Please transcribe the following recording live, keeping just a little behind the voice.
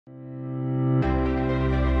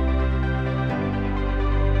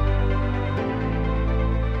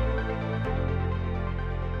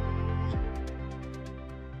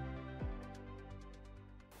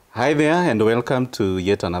Hi there and welcome to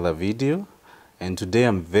yet another video. And today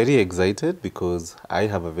I'm very excited because I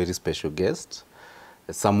have a very special guest,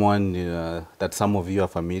 someone that some of you are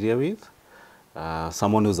familiar with,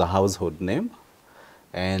 someone who's a household name.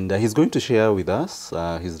 And he's going to share with us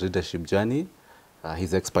his leadership journey,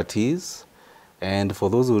 his expertise. And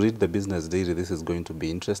for those who read the Business Daily, this is going to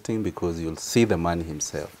be interesting because you'll see the man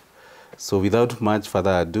himself. So without much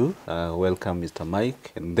further ado, welcome Mr.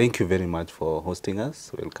 Mike, and thank you very much for hosting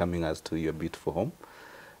us, welcoming us to your beautiful home.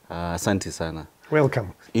 Asante sana.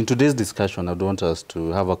 Welcome. In today's discussion, I want us to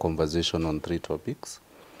have a conversation on 3 topics.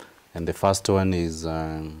 And the first one is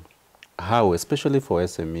how, especially for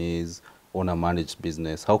SMEs, owner-managed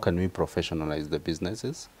business, how can we professionalize the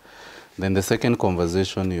businesses? Then the second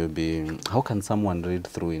conversation will be, how can someone read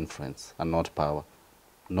through influence and not power?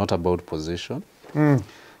 Not about position.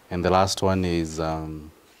 And the last one is,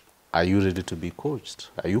 are you ready to be coached?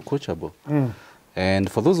 Are you coachable?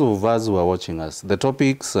 And for those of us who are watching us, the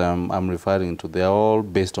topics I'm referring to, they're all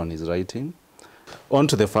based on his writing. On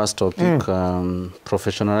to the first topic,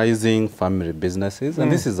 professionalizing family businesses.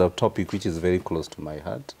 And this is a topic which is very close to my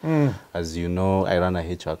heart. As you know, I run a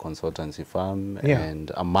HR consultancy firm,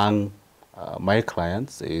 and among my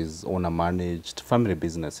clients is owner-managed family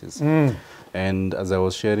businesses. And as I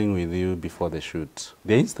was sharing with you before the shoot,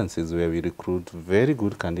 there are instances where we recruit very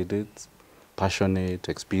good candidates, passionate,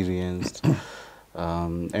 experienced,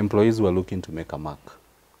 employees who are looking to make a mark.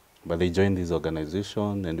 But they join this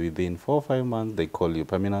organization, and within 4 or 5 months, they call you,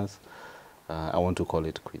 Paminas, I want to call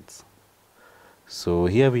it quits. So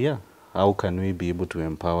here we are. How can we be able to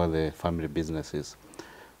empower the family businesses?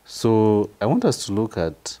 So I want us to look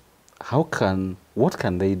at what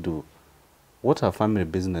can they do? What are family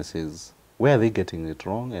businesses? Where are they getting it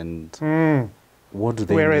wrong? And what do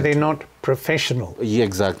they Where need? are they not professional? Yeah,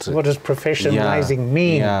 exactly. What does professionalizing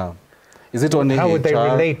mean? Yeah. Is it only How HR? would they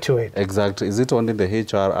relate to it? Exactly. Is it only the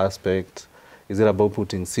HR aspect? Is it about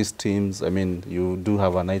putting systems? I mean, you do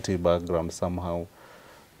have an IT background somehow.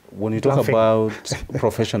 When you talk about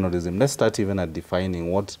professionalism, let's start even at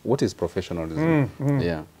defining what is professionalism.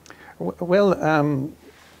 Yeah. Well,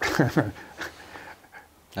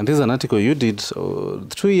 and this is an article you did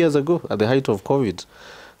 2 years ago at the height of COVID.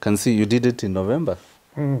 Can see you did it in November.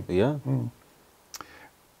 Yeah.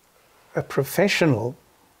 A professional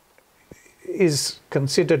is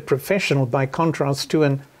considered professional by contrast to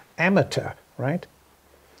an amateur, right?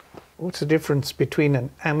 What's the difference between an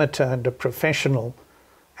amateur and a professional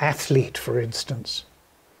athlete, for instance?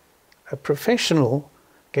 A professional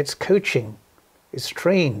gets coaching, is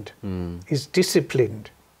trained, is disciplined,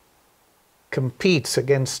 competes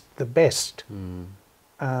against the best,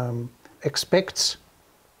 expects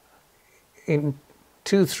in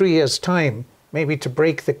 2-3 years' time maybe to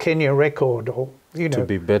break the Kenya record, or to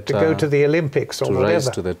be better, to go to the Olympics, or to whatever. rise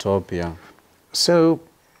to the top. Yeah. So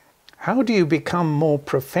how do you become more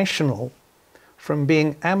professional from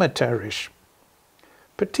being amateurish?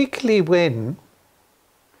 Particularly when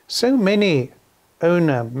so many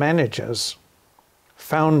owner managers,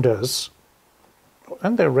 founders,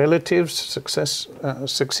 and their relatives,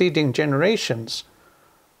 succeeding generations,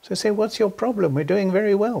 so say, what's your problem? We're doing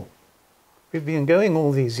very well. We've been going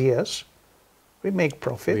all these years. We make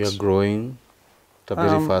profits. We are growing at a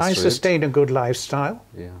very fast I rate. sustain a good lifestyle.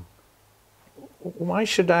 Yeah. Why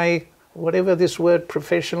should I, whatever this word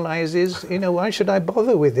professionalize is, why should I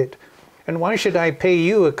bother with it? And why should I pay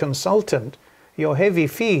you, a consultant, your heavy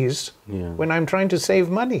fees when I'm trying to save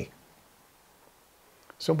money?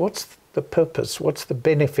 So what's the purpose? What's the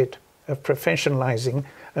benefit of professionalizing?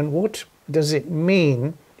 And what does it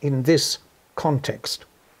mean in this context?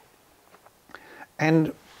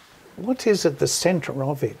 And what is at the center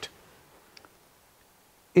of it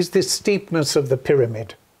is this steepness of the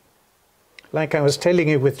pyramid. Like I was telling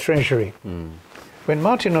you with Treasury. When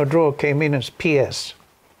Martin O'Drough came in as PS,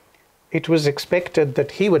 it was expected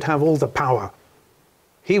that he would have all the power.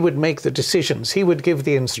 He would make the decisions. He would give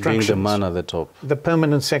the instructions. Being the man at the top. The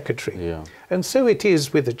permanent secretary. Yeah. And so it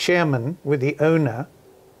is with the chairman, with the owner,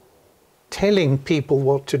 telling people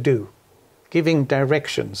what to do, giving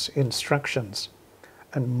directions, instructions,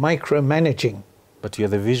 and micromanaging. But you're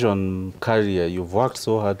the vision carrier. You've worked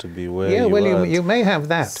so hard to be where you are. Yeah, you may have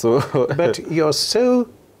that. So but you're so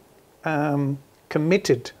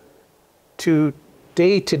committed to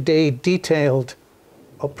day-to-day detailed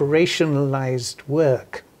operationalized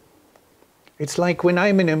work. It's like when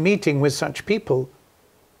I'm in a meeting with such people,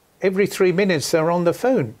 every 3 minutes they're on the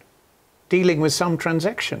phone dealing with some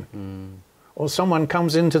transaction. Or someone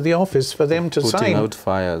comes into the office for them to sign. Putting out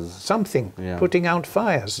fires. Something. Putting out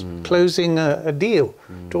fires. Closing a deal.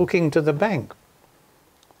 Talking to the bank.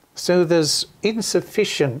 So there's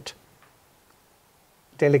insufficient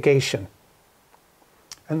delegation.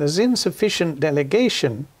 And there's insufficient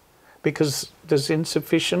delegation because there's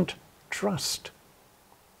insufficient trust.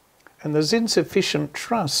 And there's insufficient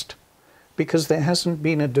trust because there hasn't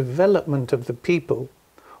been a development of the people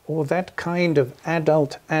or that kind of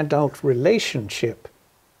adult-adult relationship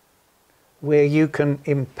where you can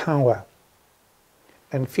empower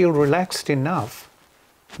and feel relaxed enough,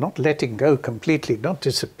 not letting go completely, not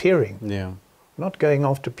disappearing, not going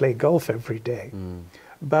off to play golf every day,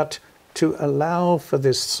 but to allow for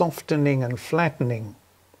this softening and flattening,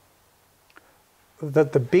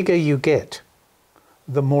 that the bigger you get,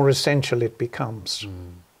 the more essential it becomes.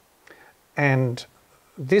 And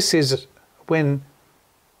this is when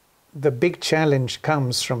the big challenge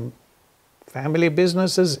comes from family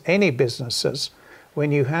businesses, any businesses,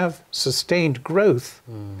 when you have sustained growth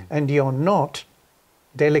and you're not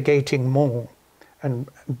delegating more and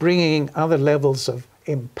bringing other levels of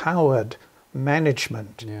empowered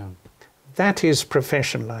management. That is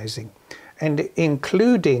professionalizing, and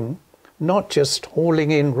including not just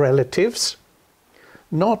hauling in relatives,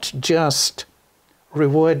 not just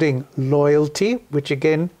rewarding loyalty, which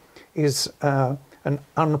again is an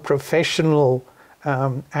unprofessional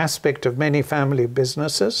aspect of many family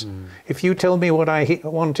businesses. If you tell me what I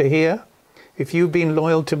want to hear, if you've been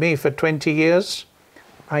loyal to me for 20 years,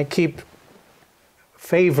 I keep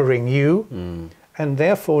favoring you and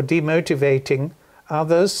therefore demotivating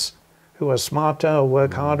others who are smarter or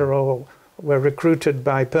work harder or were recruited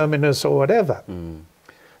by Terminus or whatever.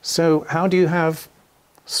 So how do you have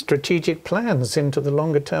strategic plans into the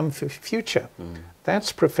longer term future?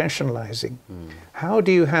 That's professionalizing. How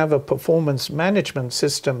do you have a performance management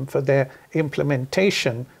system for their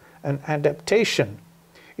implementation and adaptation?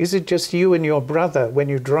 Is it just you and your brother when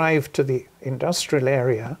you drive to the industrial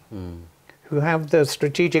area who have the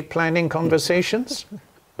strategic planning conversations?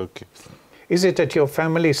 Okay. Is it at your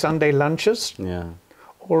family Sunday lunches?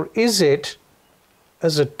 Or is it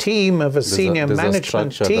as a team of a senior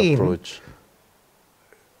management team, approach,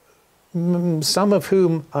 some of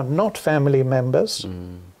whom are not family members,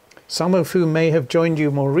 some of whom may have joined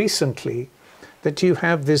you more recently, that you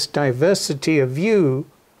have this diversity of view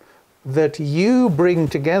that you bring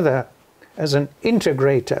together as an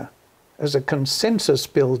integrator, as a consensus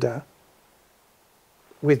builder,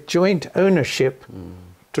 with joint ownership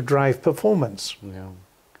to drive performance.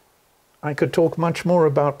 I could talk much more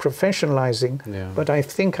about professionalizing, but I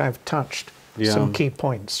think I've touched some key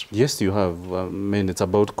points. Yes, you have. I mean, it's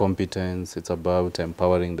about competence, it's about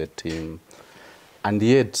empowering the team. And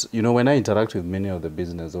yet, you know, when I interact with many of the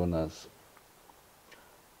business owners,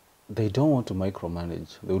 they don't want to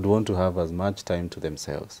micromanage. They would want to have as much time to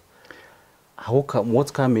themselves.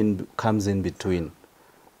 What comes in between?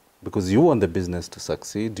 Because you want the business to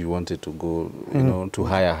succeed, you want it to go, you know, to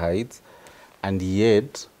higher heights, and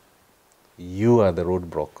yet you are the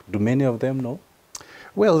roadblock. Do many of them know?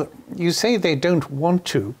 Well, you say they don't want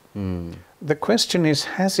to. The question is,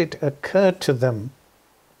 has it occurred to them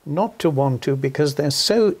not to want to because they're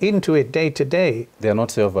so into it day to day? They're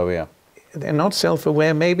not self-aware. They're not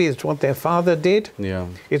self-aware. Maybe it's what their father did.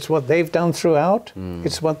 It's what they've done throughout.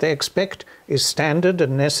 It's what they expect is standard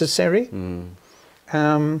and necessary.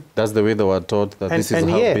 That's the way they were taught that this is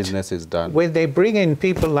how business is done. When they bring in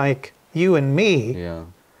people like you and me,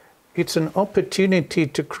 it's an opportunity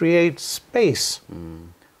to create space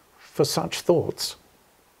for such thoughts.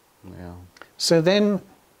 So then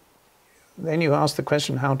you ask the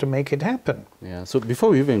question, how to make it happen? So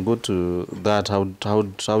before we even go to that,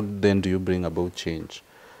 how then do you bring about change?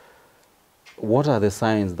 What are the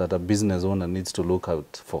signs that a business owner needs to look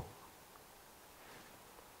out for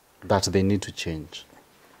that they need to change?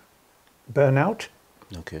 Burnout.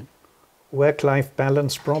 Okay. Work-life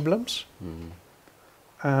balance problems.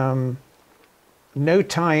 No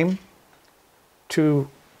time to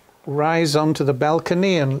rise onto the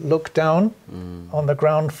balcony and look down on the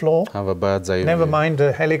ground floor. Have a bird's eye view. Never mind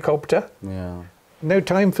a helicopter. No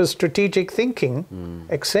time for strategic thinking,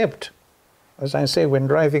 except, as I say, when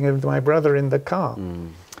driving with my brother in the car.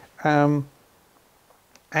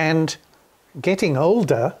 And getting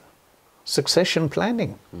older, succession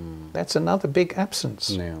planning. That's another big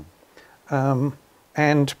absence.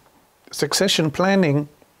 And succession planning,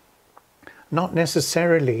 not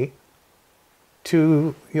necessarily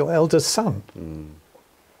to your eldest son.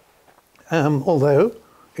 Although,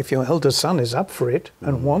 if your eldest son is up for it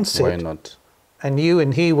and wants it, why not? And you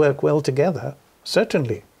and he work well together,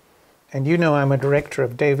 certainly. And you know I'm a director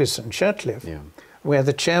of Davis and Shirtliff, where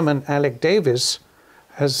the chairman, Alec Davis,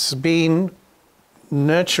 has been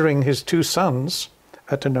nurturing his two sons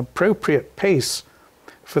at an appropriate pace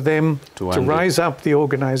for them to rise up the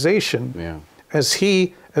organization as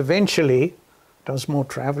he eventually does more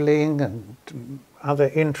traveling and other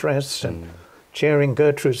interests and chairing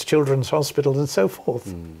Gertrude's Children's Hospital and so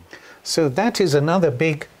forth. So that is another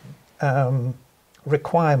big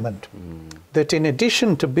requirement, that in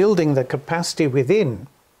addition to building the capacity within,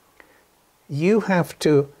 you have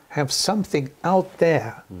to have something out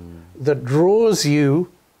there that draws you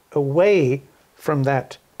away from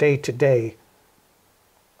that day-to-day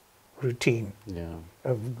routine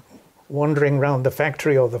of wandering around the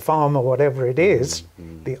factory or the farm or whatever it is,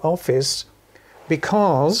 the office,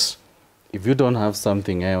 because if you don't have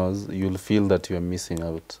something else, you'll feel that you're missing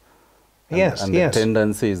out. And yes. the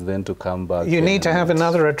tendency is then to come back. You need to have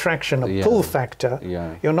another attraction, a pull factor.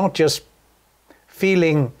 You're not just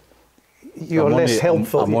feeling you're less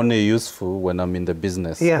helpful. I'm only useful when I'm in the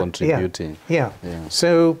business contributing.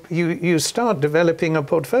 So you start developing a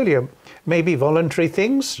portfolio, maybe voluntary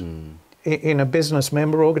things in a business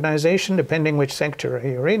member organization, depending which sector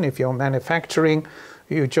you're in. If you're manufacturing,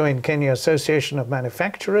 you join Kenya Association of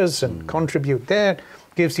Manufacturers and contribute there.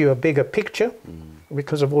 Gives you a bigger picture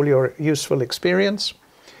because of all your useful experience.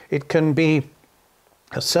 It can be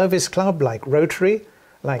a service club like Rotary,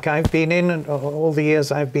 like I've been in all the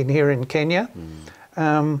years I've been here in Kenya.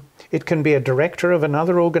 It can be a director of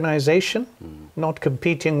another organization, not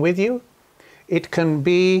competing with you. It can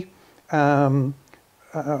be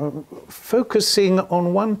focusing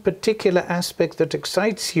on one particular aspect that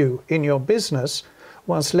excites you in your business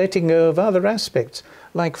whilst letting go of other aspects.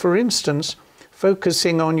 Like, for instance,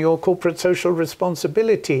 focusing on your corporate social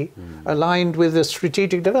responsibility aligned with the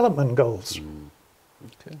strategic development goals.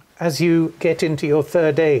 As you get into your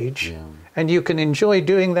third age, and you can enjoy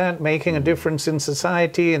doing that, making a difference in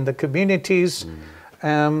society, in the communities,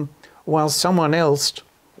 while someone else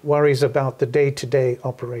worries about the day-to-day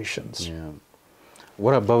operations.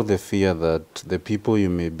 What about the fear that the people you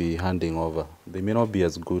may be handing over, they may not be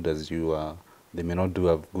as good as you are, they may not do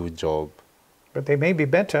a good job? But they may be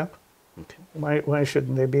better. Why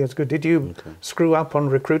shouldn't they be as good? Did you screw up on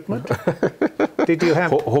recruitment? Did you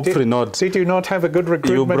have? Hopefully not. Did you not have a good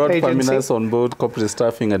recruitment agency? You brought Paminas on board corporate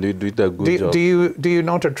staffing, and you did a good job. Do you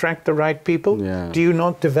not attract the right people? Do you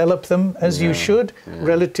not develop them as you should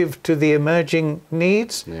relative to the emerging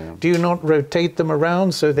needs? Do you not rotate them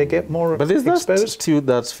around so they get more exposed? But is that still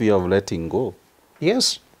that fear of letting go?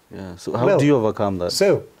 Yes. So how do you overcome that?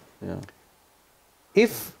 So,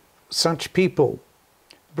 if such people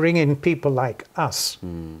bring in people like us,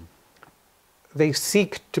 they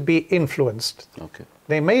seek to be influenced.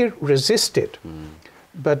 They may resist it,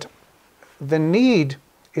 but the need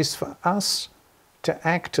is for us to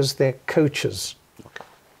act as their coaches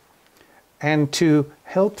and to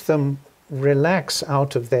help them relax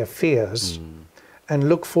out of their fears and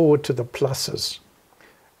look forward to the pluses.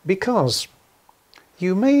 Because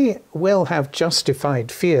you may well have justified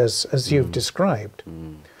fears as you've described,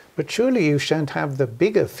 but surely you shan't have the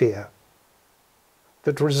bigger fear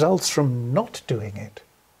that results from not doing it.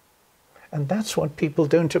 And that's what people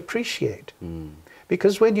don't appreciate.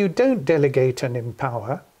 Because when you don't delegate and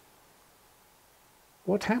empower,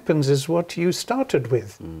 what happens is what you started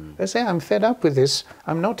with. They say, I'm fed up with this,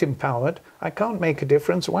 I'm not empowered, I can't make a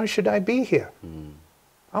difference, why should I be here?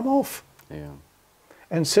 I'm off.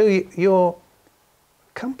 And so your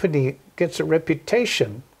company gets a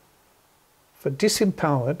reputation for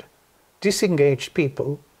disempowered, disengaged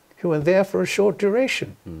people who are there for a short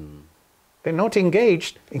duration. They're not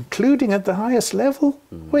engaged, including at the highest level.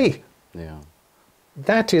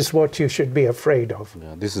 That is what you should be afraid of.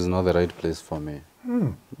 This is not the right place for me.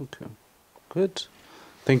 Okay, good.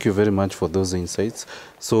 Thank you very much for those insights.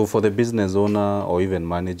 So for the business owner or even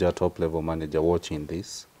manager, top-level manager watching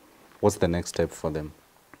this, what's the next step for them?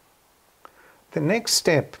 The next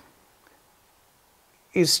step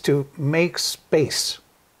is to make space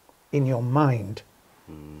in your mind,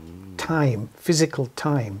 time, physical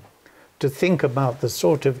time, to think about the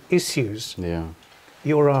sort of issues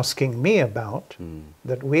you're asking me about,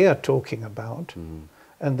 that we are talking about,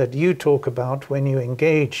 and that you talk about when you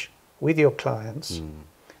engage with your clients,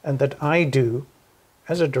 and that I do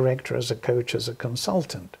as a director, as a coach, as a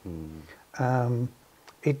consultant.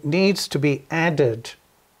 It needs to be added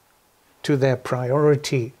to their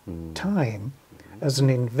priority time as an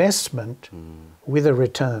investment with a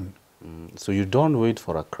return. So you don't wait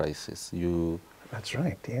for a crisis. You That's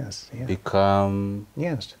right. Yes. become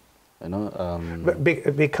Yes. you know But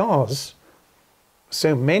because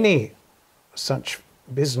so many such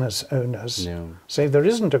business owners say there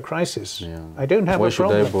isn't a crisis. I don't have Why a should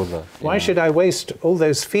problem. I bother? Why should I waste all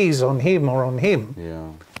those fees on him or on him?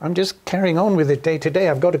 I'm just carrying on with it day to day.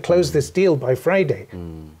 I've got to close this deal by Friday.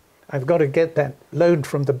 I've got to get that loan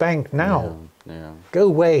from the bank now. Go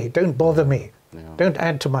away. Don't bother me. Don't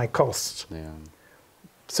add to my costs.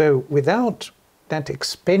 So without that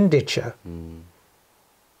expenditure,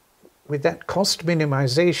 with that cost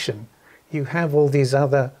minimization, you have all these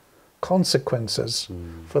other consequences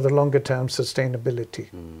for the longer term sustainability.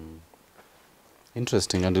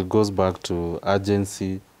 Interesting, and it goes back to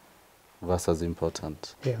urgency versus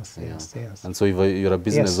important. Yes, yes, yes. And so if you're a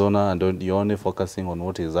business owner and you're only focusing on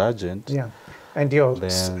what is urgent, and you're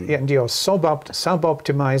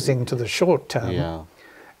sub-optimizing to the short term,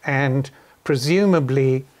 and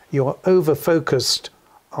presumably you're over-focused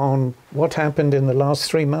on what happened in the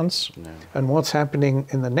last 3 months and what's happening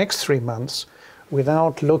in the next 3 months,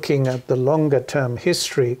 without looking at the longer-term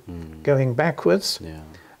history going backwards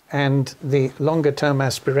and the longer-term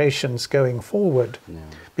aspirations going forward,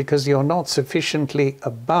 because you're not sufficiently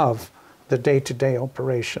above the day-to-day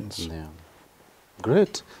operations.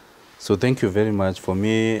 Great. So thank you very much. For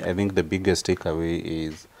me, I think the biggest takeaway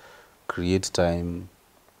is create time.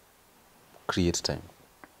 Create time.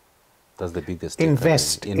 That's the biggest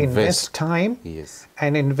takeaway. Invest time. Yes.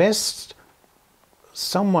 And invest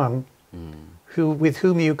someone with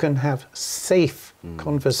whom you can have safe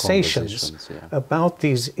conversations about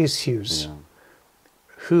these issues,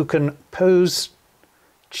 who can pose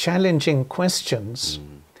challenging questions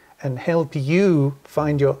and help you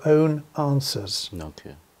find your own answers.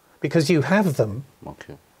 Because you have them,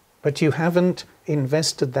 but you haven't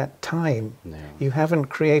invested that time. You haven't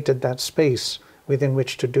created that space within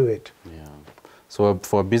which to do it. So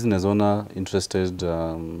for a business owner interested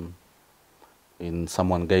in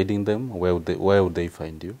someone guiding them, where would they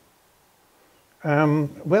find you? I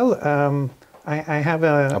have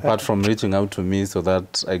a... Apart from reaching out to me so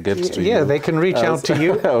that I get to you. Yeah, they can reach out to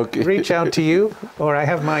you. Reach out to you, or I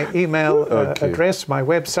have my email address, my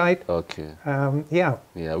website. Yeah,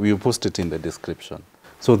 we'll post it in the description.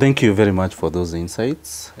 So thank you very much for those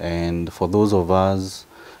insights. And for those of us,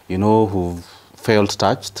 who've felt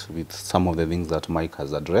touched with some of the things that Mike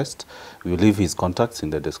has addressed, we'll leave his contacts in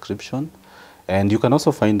the description. And you can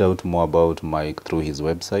also find out more about Mike through his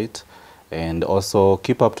website, and also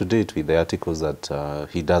keep up to date with the articles that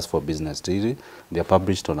he does for Business Daily. They're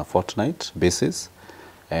published on a fortnight basis.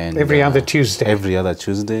 And every other Tuesday. Every other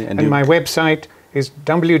Tuesday. And my website is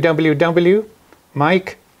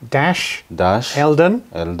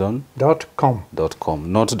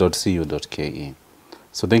www.mike-eldon.com. Not .co.ke.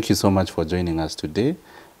 So thank you so much for joining us today,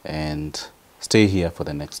 and stay here for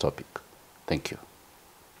the next topic. Thank you.